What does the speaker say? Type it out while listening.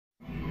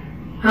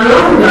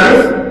Hello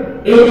guys,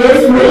 it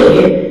is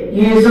me,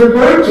 you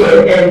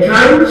supported and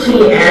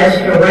country as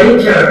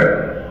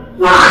curator.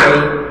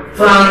 Why?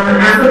 From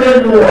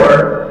African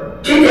War.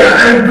 Today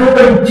I'm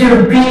going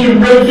to be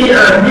making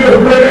a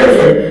new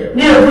progression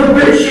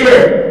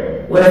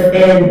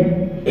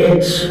within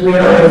its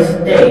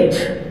realized state.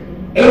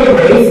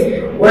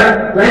 Anyways,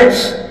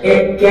 let's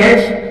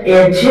get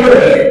into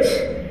it.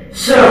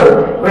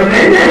 So,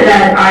 remember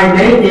that I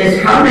made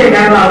this comic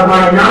about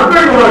my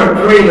number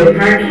 3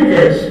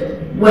 packages.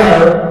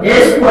 Well,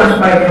 this was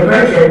my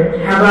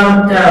conversion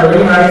about the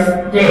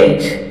realized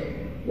state,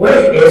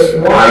 which is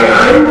why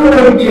I'm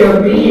going to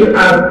be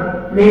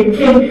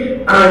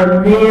making a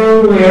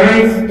new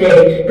realized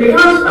state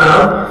because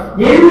of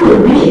new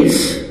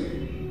movies.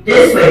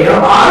 This video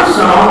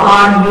also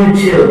on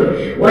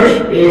YouTube,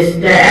 which is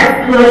the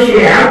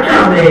F-Plushie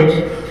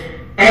Ultimate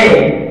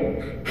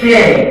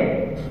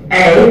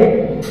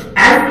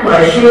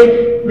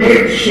F-Plushie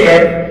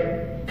Makeshift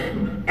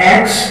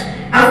X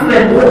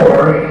Alphabet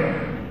War.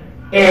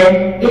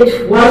 And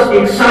it was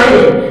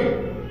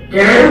exciting.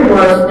 There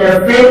was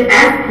the fake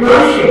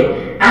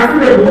F-Plushie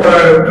Alphabet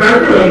War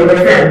practically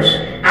revenge.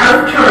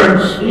 F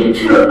turns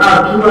into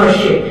a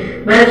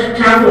plushie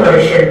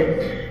metaphorication.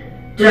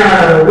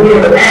 The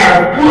real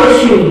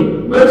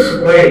F-Plushie looks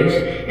great,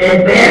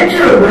 and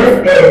better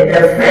with it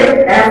the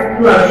fake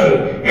F-Plushie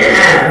and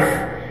F,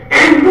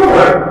 and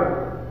more.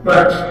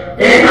 But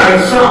then I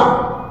was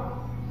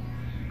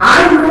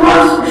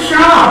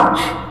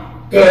shocked.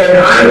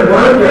 Then I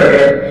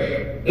wondered,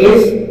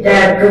 is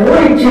that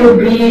going to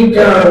be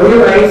the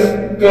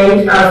realized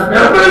date of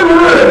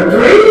number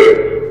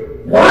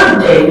 3? One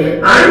day,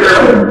 I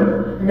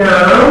don't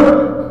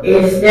know,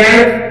 is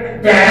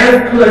that the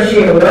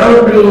F-Plushie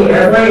will be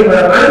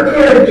available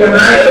until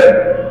July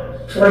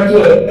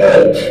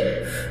 28th.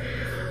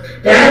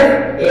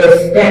 That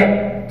is the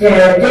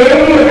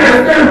day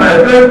after my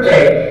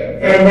birthday,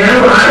 and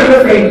now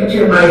I think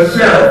to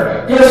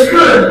myself, this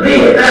could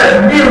be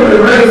a new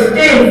release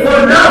date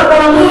for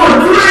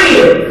number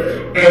 3.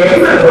 And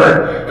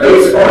everyone,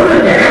 please order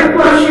the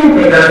F-Plushie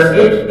because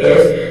it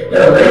is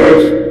the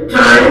limited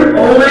time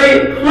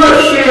only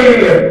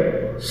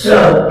plushie.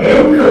 So,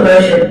 in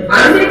conclusion,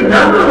 I think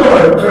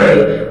number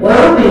 3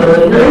 will be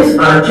released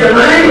on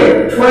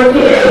July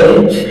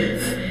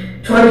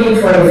 28th,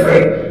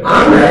 2023,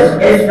 unless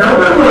if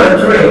number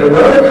 3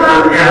 will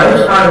come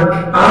out on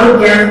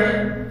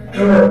August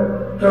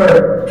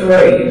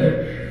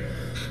 2023.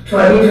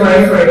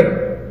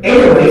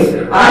 Anyways,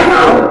 I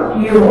hope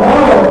you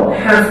all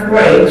have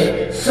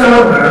great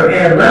summer,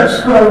 and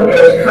let's hope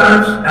it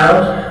comes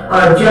out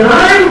on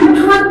July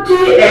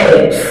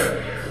 28th.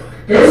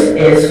 This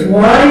is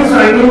Y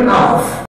signing off.